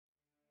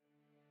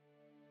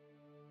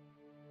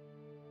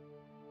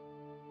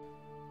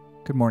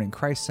Good morning,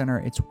 Christ Center.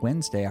 It's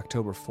Wednesday,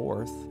 October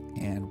 4th,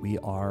 and we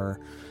are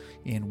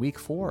in week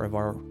 4 of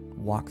our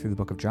walk through the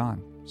book of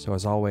John. So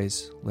as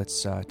always,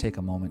 let's take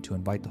a moment to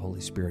invite the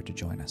Holy Spirit to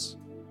join us.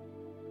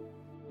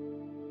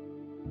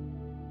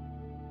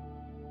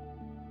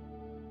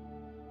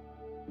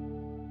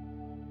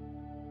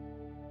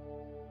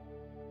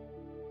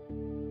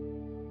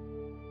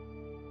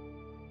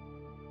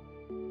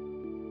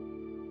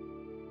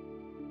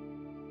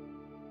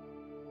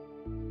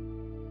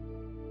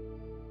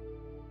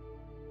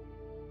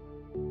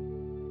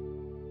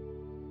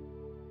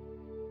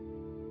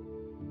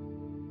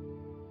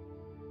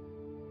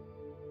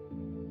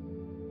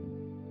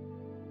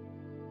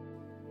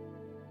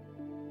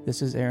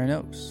 This is Aaron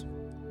Oakes.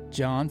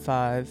 John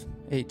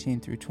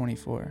 5:18 through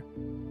 24.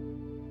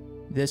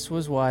 This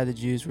was why the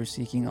Jews were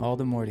seeking all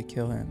the more to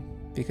kill him,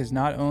 because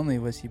not only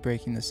was he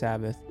breaking the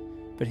Sabbath,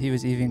 but he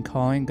was even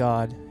calling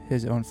God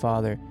his own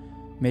Father,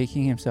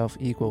 making himself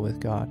equal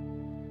with God.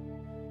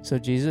 So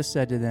Jesus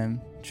said to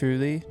them,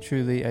 "Truly,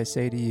 truly, I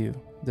say to you,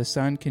 the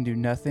Son can do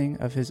nothing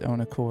of his own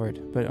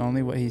accord, but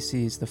only what he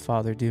sees the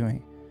Father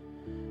doing.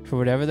 For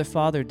whatever the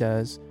Father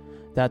does,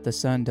 that the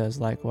Son does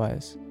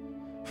likewise.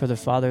 For the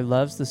Father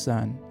loves the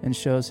Son, and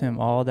shows him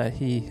all that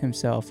he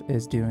himself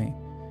is doing.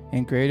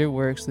 And greater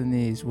works than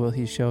these will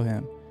he show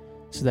him,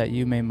 so that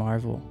you may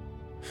marvel.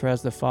 For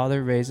as the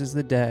Father raises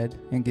the dead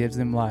and gives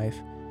them life,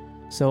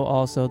 so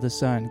also the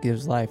Son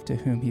gives life to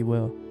whom he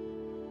will.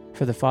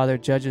 For the Father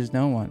judges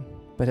no one,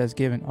 but has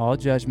given all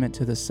judgment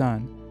to the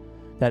Son,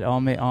 that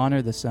all may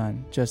honor the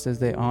Son, just as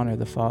they honor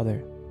the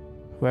Father.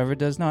 Whoever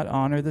does not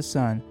honor the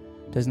Son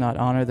does not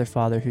honor the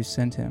Father who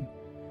sent him.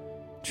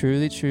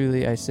 Truly,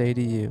 truly, I say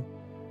to you,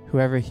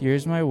 whoever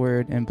hears my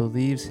word and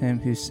believes him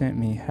who sent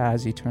me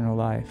has eternal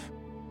life.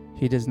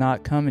 He does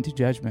not come into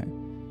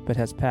judgment, but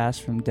has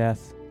passed from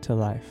death to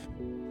life."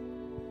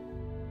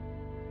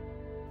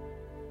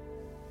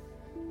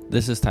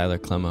 This is Tyler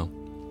Clemo.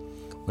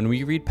 When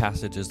we read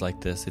passages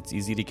like this, it's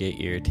easy to get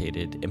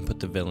irritated and put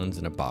the villains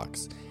in a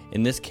box.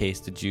 In this case,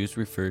 the Jews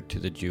referred to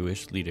the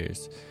Jewish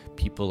leaders,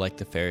 people like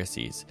the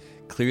Pharisees.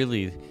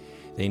 Clearly,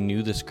 they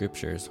knew the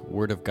scriptures,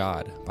 word of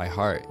God, by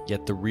heart,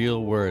 yet the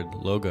real word,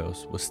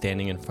 logos, was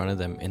standing in front of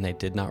them and they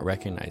did not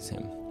recognize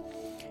him.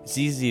 It's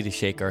easy to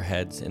shake our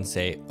heads and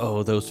say,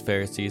 "Oh, those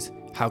Pharisees,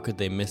 how could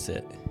they miss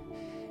it?"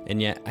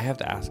 And yet, I have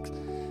to ask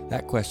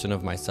that question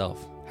of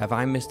myself. Have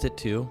I missed it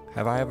too?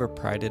 Have I ever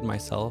prided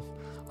myself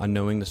on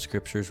knowing the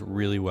scriptures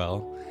really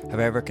well? Have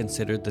I ever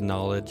considered the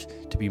knowledge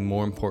to be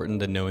more important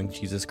than knowing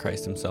Jesus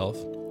Christ himself,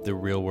 the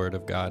real word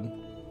of God?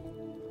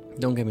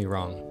 Don't get me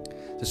wrong.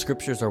 The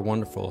scriptures are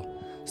wonderful.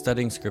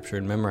 Studying scripture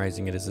and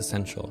memorizing it is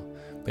essential,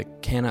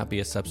 but cannot be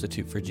a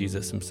substitute for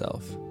Jesus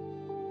himself.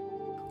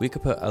 We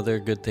could put other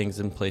good things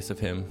in place of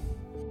him.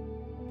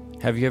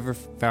 Have you ever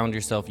found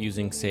yourself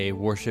using, say,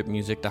 worship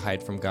music to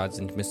hide from God's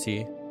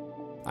intimacy?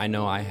 I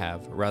know I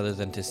have, rather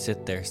than to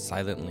sit there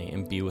silently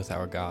and be with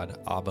our God,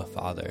 Abba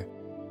Father.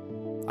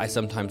 I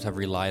sometimes have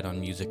relied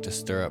on music to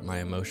stir up my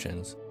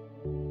emotions.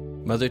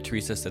 Mother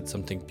Teresa said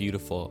something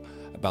beautiful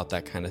about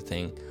that kind of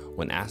thing.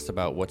 When asked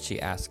about what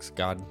she asks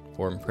God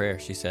for in prayer,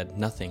 she said,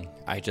 "Nothing,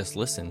 I just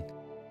listen."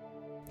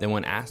 Then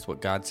when asked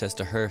what God says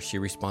to her, she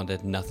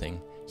responded,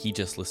 "Nothing, he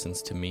just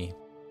listens to me."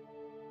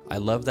 I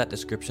love that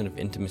description of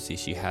intimacy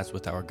she has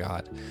with our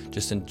God,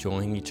 just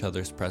enjoying each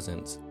other's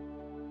presence.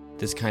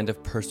 This kind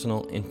of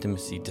personal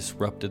intimacy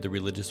disrupted the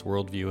religious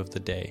worldview of the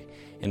day,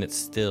 and it's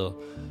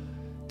still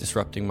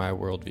disrupting my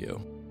worldview.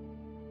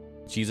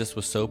 Jesus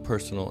was so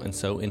personal and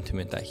so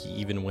intimate that he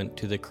even went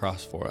to the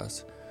cross for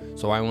us.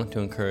 So I want to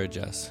encourage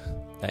us,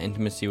 that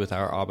intimacy with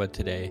our Abba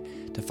today,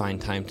 to find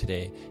time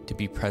today to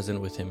be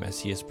present with him as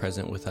he is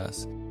present with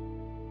us.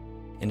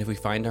 And if we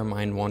find our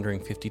mind wandering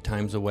 50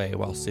 times away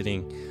while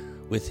sitting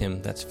with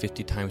him, that's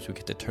 50 times we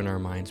get to turn our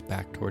minds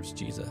back towards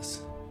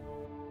Jesus.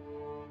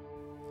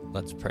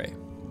 Let's pray.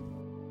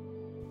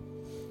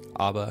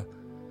 Abba,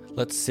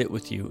 let's sit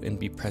with you and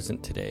be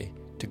present today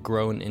to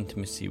grow in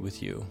intimacy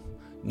with you.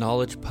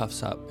 Knowledge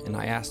puffs up, and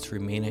I ask to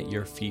remain at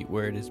your feet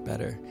where it is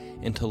better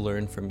and to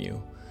learn from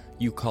you.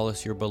 You call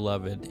us your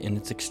beloved, and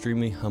it's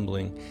extremely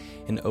humbling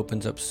and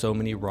opens up so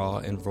many raw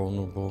and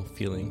vulnerable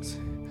feelings.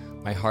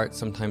 My heart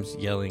sometimes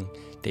yelling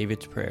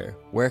David's prayer,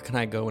 "Where can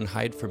I go and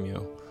hide from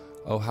you?"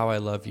 Oh, how I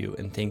love you,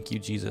 and thank you,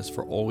 Jesus,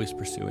 for always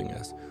pursuing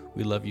us.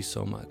 We love you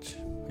so much.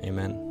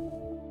 Amen.